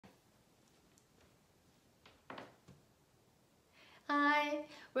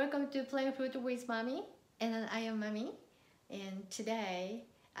Welcome to Playing Flute with Mami, and I am Mami. And today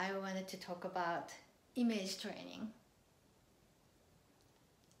I wanted to talk about image training.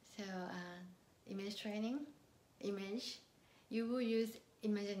 So, image training, you will use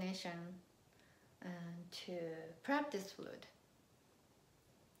imagination to practice flute.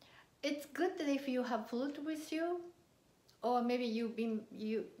 It's good that if you have flute with you, or maybe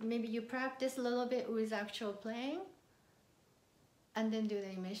you practice a little bit with actual playing, and then do the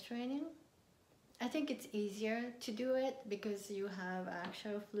image training. I think it's easier to do it because you have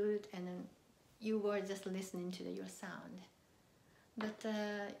actual flute and then you were just listening to your sound. But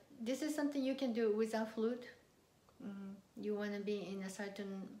this is something you can do without flute. You want to be in a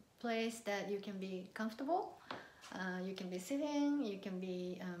certain place that you can be comfortable. You can be sitting, you can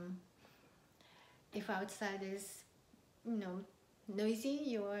be, if outside is, noisy,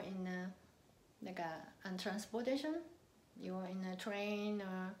 you are in a transportation. You are in a train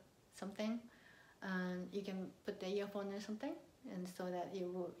or something, and you can put the earphone or something, and so that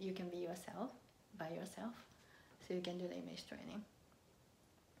you can be by yourself, so you can do the image training.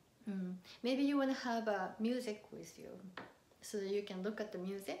 Maybe you want to have music with you, so that you can look at the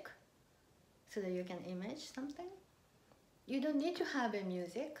music, so that you can image something. You don't need to have a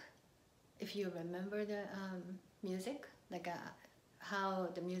music if you remember the music, how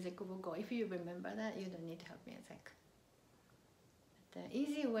the music will go. If you remember that, you don't need to have music. The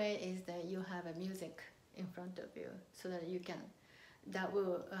easy way is that you have a music in front of you, so that you can, that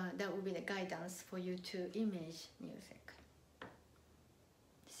will be the guidance for you to image music.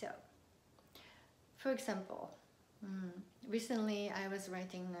 So, for example, recently I was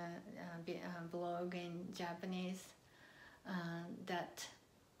writing a blog in Japanese that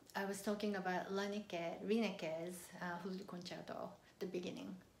I was talking about Rineke's flute concerto, the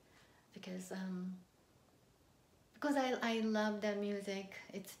beginning, because I love that music.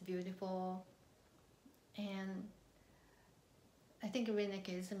 It's beautiful, and I think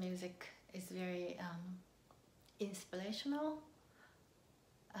Rineke's music is very inspirational.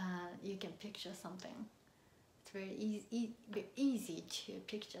 You can picture something. It's very easy to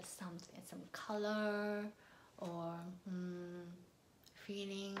picture something, some color or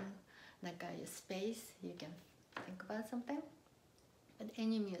feeling, a space. You can think about something. But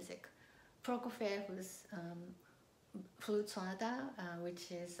any music, Prokofiev's Flute Sonata, which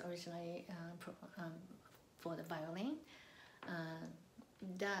is originally for the violin,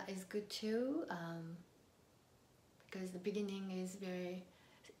 that is good too, because the beginning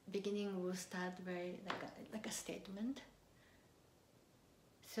will start very like a statement.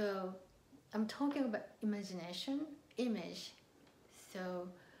 So I'm talking about imagination, image. So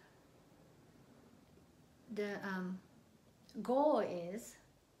the goal is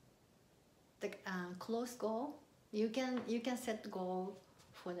the close goal. You can set goal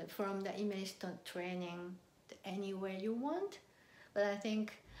from the image training to anywhere you want, but I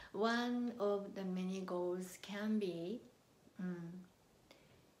think one of the many goals can be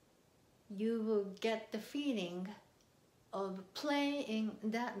you will get the feeling of playing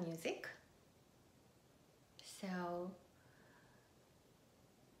that music. So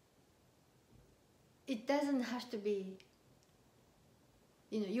it doesn't have to be,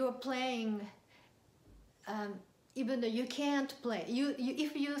 you are playing even though you can't play.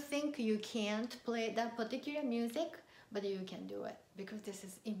 If you think you can't play that particular music, but you can do it because this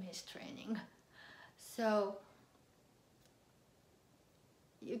is image training. So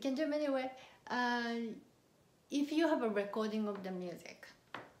you can do it anyway. If you have a recording of the music,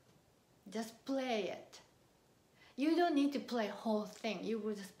 just play it. You don't need to play whole thing. You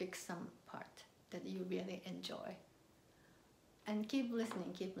will just pick some part that you really enjoy. And keep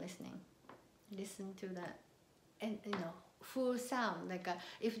listening, Listen to that, and full sound.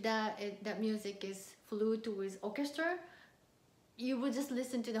 If that music is flute with orchestra, you will just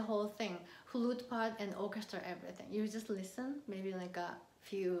listen to the whole thing, flute part and orchestra, everything. You just listen, maybe a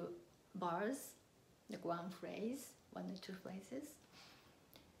few bars, one phrase, 1 or 2 phrases.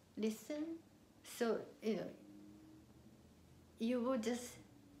 Listen, so you will just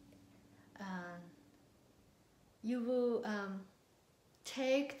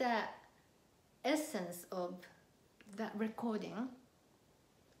take the essence of that recording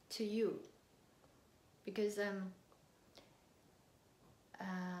to you, because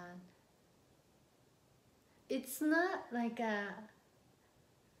it's not like a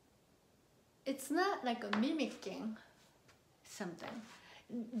mimicking something.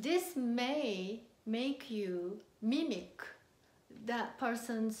 This may make you mimic that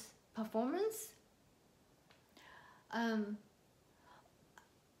person's performance.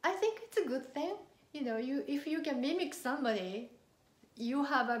 I think it's a good thing. If you can mimic somebody, you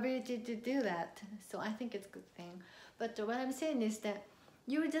have ability to do that, so I think it's a good thing. But what I'm saying is that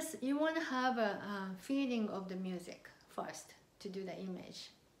you want to have a feeling of the music first to do the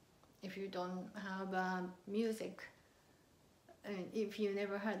image. If you don't have music, if you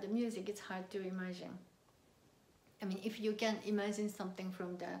never heard the music, it's hard to imagine. I mean, if you can imagine something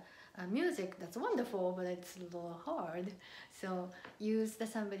from the music, that's wonderful, but it's a little hard. So use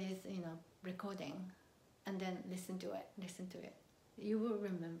somebody's recording, and then listen to it. You will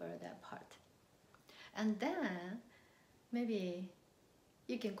remember that part. And then maybe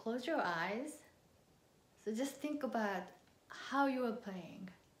you can close your eyes. So just think about how you are playing.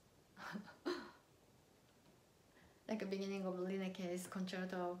 Like a beginning of Lineke's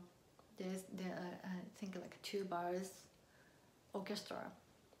concerto, there are, I think, like 2 bars orchestra.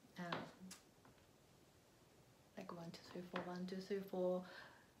 Like 1, 2, 3, 4, 1, 2, 3, 4,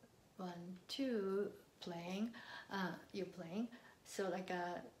 1, 2, playing. You're playing. So like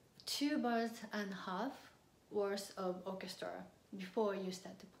 2 bars and a half worth of orchestra before you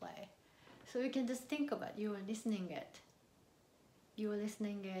start to play. So you can just think about you are listening it. You are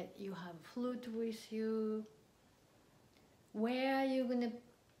listening it. You have flute with you. Where are you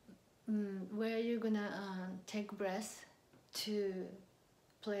gonna take breath to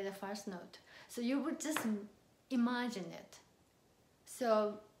play the first note? So you would just imagine it.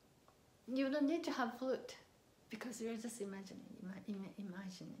 So you don't need to have flute because you're just imagining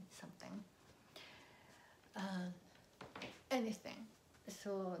something. Anything.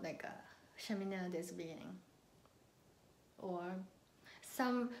 So like a Chaminade's beginning, or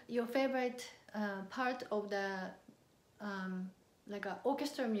your favorite part of the like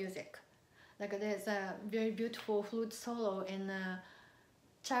orchestra music. Like there's a very beautiful flute solo in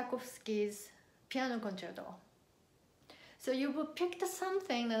Tchaikovsky's piano concerto. So you will pick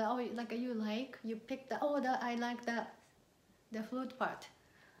something that you pick I like the flute part.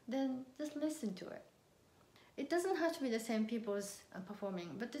 Then just listen to it. It doesn't have to be the same people's performing,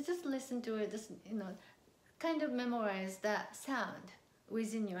 but just listen to it. Just kind of memorize that sound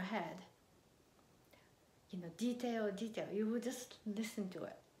within your head. Detail. You will just listen to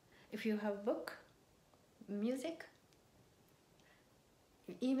it. If you have book, music,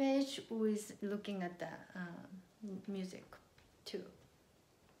 image with looking at the music too.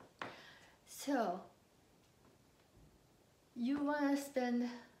 So you want to spend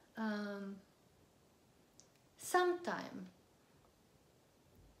some time.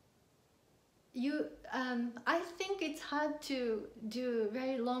 I think it's hard to do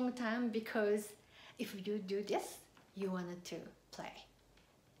very long time, because if you do this, you wanted to play,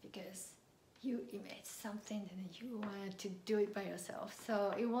 because you image something and you wanted to do it by yourself.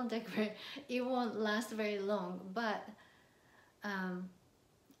 So it won't last very long. But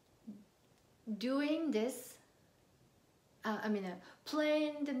doing this,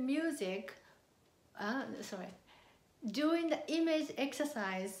 playing the music. Doing the image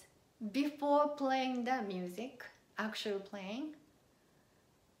exercise before playing the music, actual playing.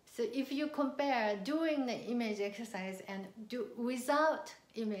 So if you compare doing the image exercise and without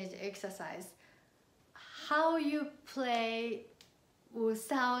image exercise, how you play will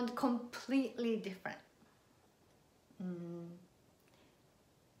sound completely different.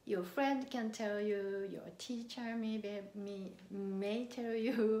 Your friend can tell you, your teacher may tell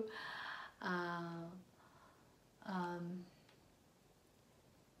you.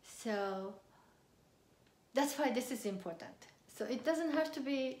 So that's why this is important. So it doesn't have to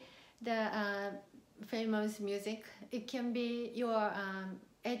be the famous music. It can be your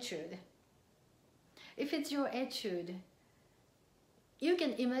etude. If it's your etude, you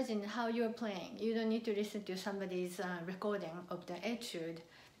can imagine how you're playing. You don't need to listen to somebody's recording of the etude,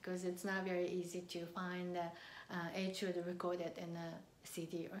 because it's not very easy to find the etude recorded in a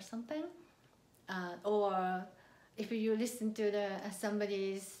CD or something. Or if you listen to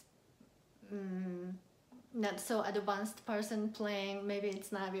somebody's not so advanced person playing, maybe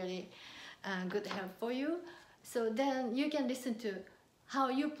it's not really good help for you. So then you can listen to how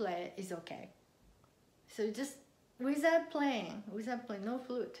you play is okay. So just without playing, no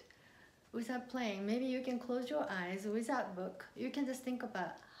flute, without playing, maybe you can close your eyes without book. You can just think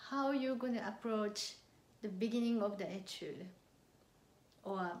about how you're going to approach the beginning of the etude,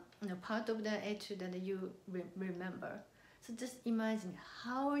 or part of the etude that you remember. So just imagine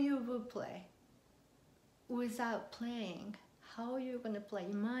how you will play without playing. How you're going to play.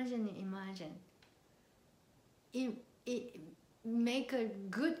 Imagine. Make a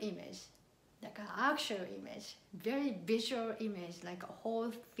good image, like an actual image, very visual image, like a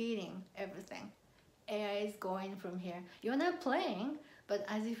whole feeling, everything. Air is going from here. You're not playing, but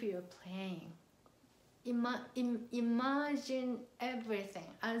as if you're playing. imagine everything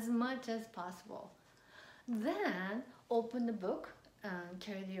as much as possible. Then open the book and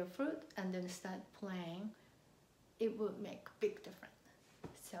carry your flute and then start playing. It will make a big difference.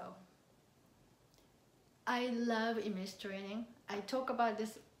 So I love image training. I talk about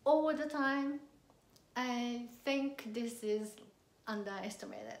this all the time. I think this is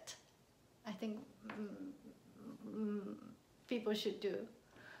underestimated. I think people should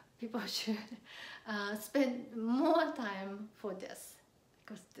spend more time for this,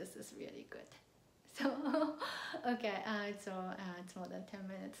 because this is really good. So okay, it's more than 10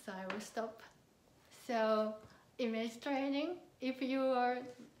 minutes, so I will stop. So image training, if you are a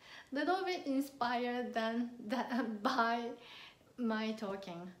little bit inspired by my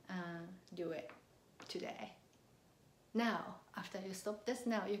talking, do it today. Now, after you stop this,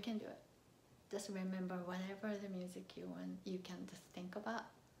 now you can do it. Just remember whatever the music you want, you can just think about.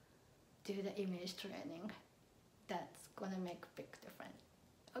 Do the image training. That's gonna make a big difference.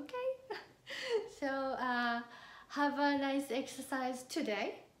 Okay? So have a nice exercise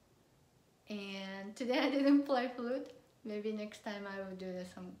today. And today I didn't play flute. Maybe next time I will do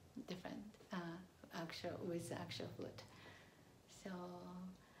some different with actual flute. So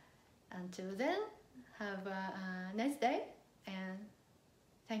until then, have a nice day and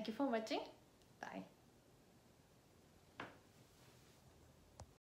thank you for watching. Bye.